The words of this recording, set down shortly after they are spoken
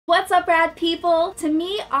What's up, rad people? To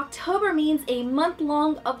me, October means a month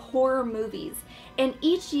long of horror movies. And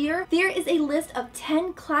each year, there is a list of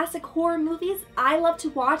 10 classic horror movies I love to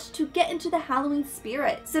watch to get into the Halloween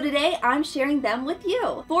spirit. So today, I'm sharing them with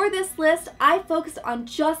you. For this list, I focused on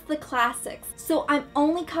just the classics. So I'm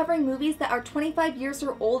only covering movies that are 25 years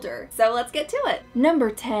or older. So let's get to it.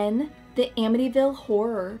 Number 10. The Amityville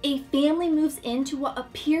Horror. A family moves into what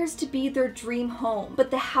appears to be their dream home,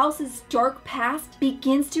 but the house's dark past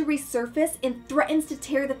begins to resurface and threatens to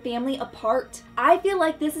tear the family apart. I feel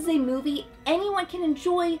like this is a movie anyone can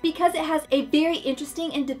enjoy because it has a very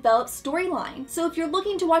interesting and developed storyline. So if you're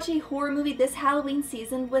looking to watch a horror movie this Halloween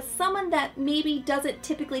season with someone that maybe doesn't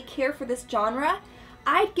typically care for this genre,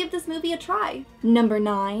 I'd give this movie a try. Number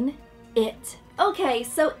 9. It. Okay,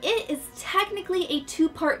 so It is technically a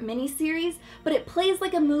two-part miniseries, but it plays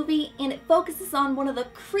like a movie and it focuses on one of the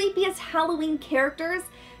creepiest Halloween characters,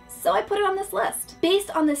 so I put it on this list. Based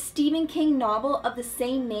on the Stephen King novel of the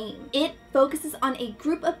same name, It focuses on a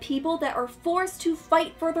group of people that are forced to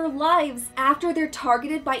fight for their lives after they're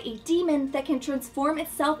targeted by a demon that can transform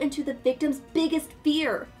itself into the victim's biggest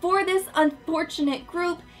fear. For this unfortunate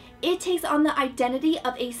group, it takes on the identity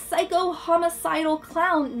of a psycho-homicidal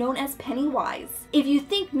clown known as Pennywise. If you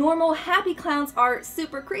think normal happy clowns are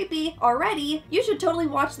super creepy already, you should totally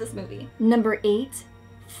watch this movie. Number 8.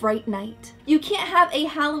 Fright Night. You can't have a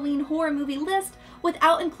Halloween horror movie list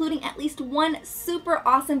without including at least one super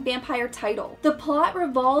awesome vampire title. The plot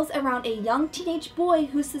revolves around a young teenage boy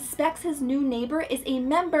who suspects his new neighbor is a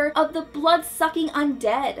member of the blood-sucking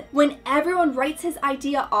undead. When everyone writes his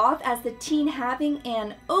idea off as the teen having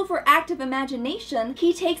an overactive imagination,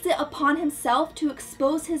 he takes it upon himself to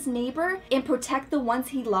expose his neighbor and protect the ones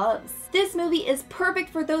he loves. This movie is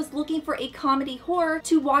perfect for those looking for a comedy horror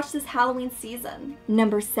to watch this Halloween season.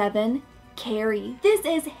 Number 7. Carrie. This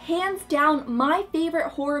is hands down my favorite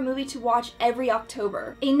horror movie to watch every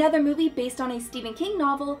October. Another movie based on a Stephen King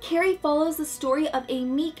novel, Carrie follows the story of a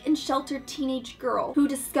meek and sheltered teenage girl who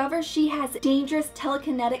discovers she has dangerous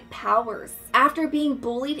telekinetic powers. After being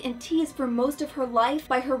bullied and teased for most of her life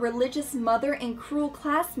by her religious mother and cruel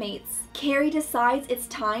classmates, Carrie decides it's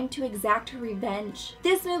time to exact her revenge.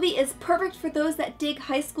 This movie is perfect for those that dig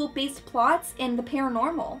high school-based plots and the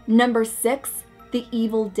paranormal. Number 6. The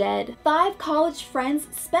Evil Dead. 5 college friends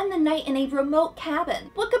spend the night in a remote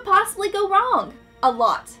cabin. What could possibly go wrong? A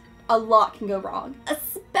lot. A lot can go wrong.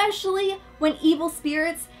 Especially when evil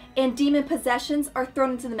spirits and demon possessions are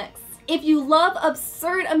thrown into the mix. If you love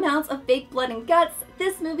absurd amounts of fake blood and guts,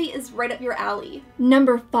 this movie is right up your alley.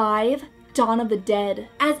 Number 5. Dawn of the Dead.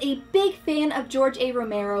 As a big fan of George A.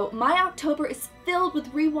 Romero, my October is filled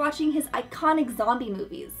with rewatching his iconic zombie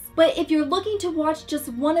movies. But if you're looking to watch just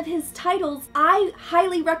one of his titles, I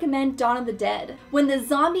highly recommend Dawn of the Dead. When the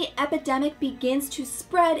zombie epidemic begins to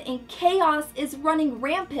spread and chaos is running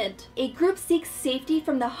rampant, a group seeks safety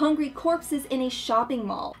from the hungry corpses in a shopping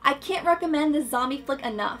mall. I can't recommend this zombie flick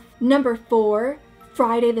enough. Number 4.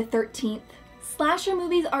 Friday the 13th. Slasher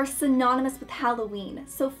movies are synonymous with Halloween,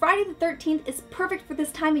 so Friday the 13th is perfect for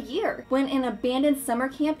this time of year. When an abandoned summer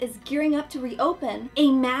camp is gearing up to reopen,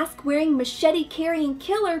 a mask-wearing, machete-carrying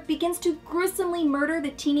killer begins to gruesomely murder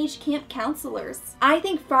the teenage camp counselors. I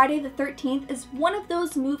think Friday the 13th is one of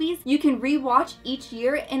those movies you can rewatch each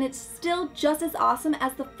year and it's still just as awesome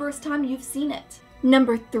as the first time you've seen it.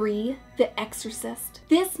 Number 3. The Exorcist.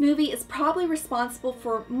 This movie is probably responsible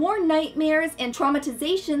for more nightmares and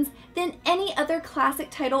traumatizations than any other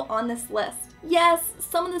classic title on this list. Yes,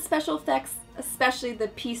 some of the special effects, especially the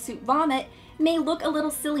pea soup vomit, may look a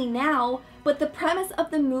little silly now, but the premise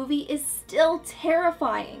of the movie is still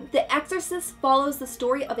terrifying. The Exorcist follows the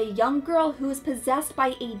story of a young girl who is possessed by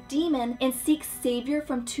a demon and seeks savior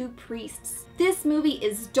from 2 priests. This movie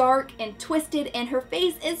is dark and twisted and her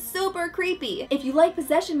face is super creepy. If you like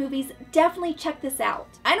possession movies, definitely check this out.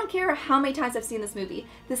 I don't care how many times I've seen this movie,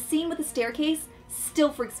 the scene with the staircase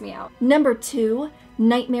still freaks me out. Number 2.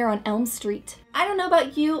 Nightmare on Elm Street. I don't know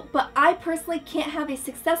about you, but I personally can't have a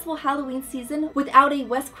successful Halloween season without a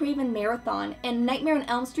Wes Craven marathon, and Nightmare on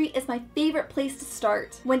Elm Street is my favorite place to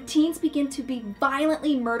start. When teens begin to be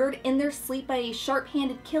violently murdered in their sleep by a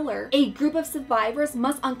sharp-handed killer, a group of survivors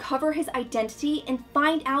must uncover his identity and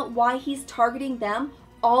find out why he's targeting them,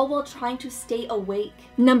 all while trying to stay awake.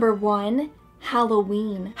 Number 1.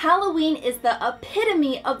 Halloween. Halloween is the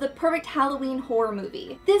epitome of the perfect Halloween horror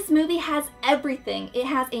movie. This movie has everything. It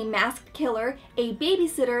has a masked killer, a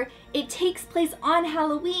babysitter, it takes place on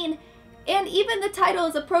Halloween, And even the title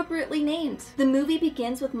is appropriately named. The movie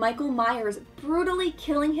begins with Michael Myers brutally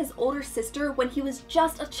killing his older sister when he was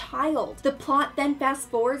just a child. The plot then fast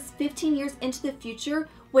forwards 15 years into the future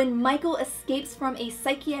when Michael escapes from a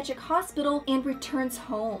psychiatric hospital and returns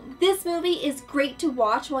home. This movie is great to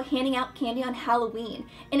watch while handing out candy on Halloween,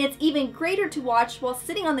 and it's even greater to watch while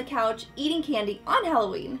sitting on the couch eating candy on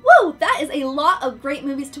Halloween. Whoa, that is a lot of great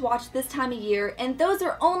movies to watch this time of year, and those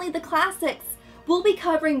are only the classics. We'll be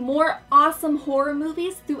covering more awesome horror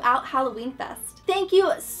movies throughout Halloween Fest. Thank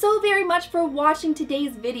you so very much for watching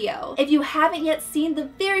today's video. If you haven't yet seen the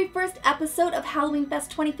very first episode of Halloween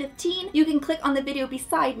Fest 2015, you can click on the video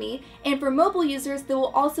beside me, and for mobile users, there will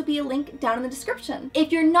also be a link down in the description.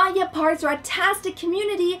 If you're not yet part of our fantastic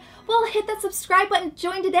community, well, hit that subscribe button,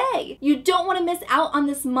 join today. You don't want to miss out on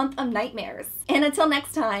this month of nightmares. And until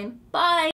next time, bye!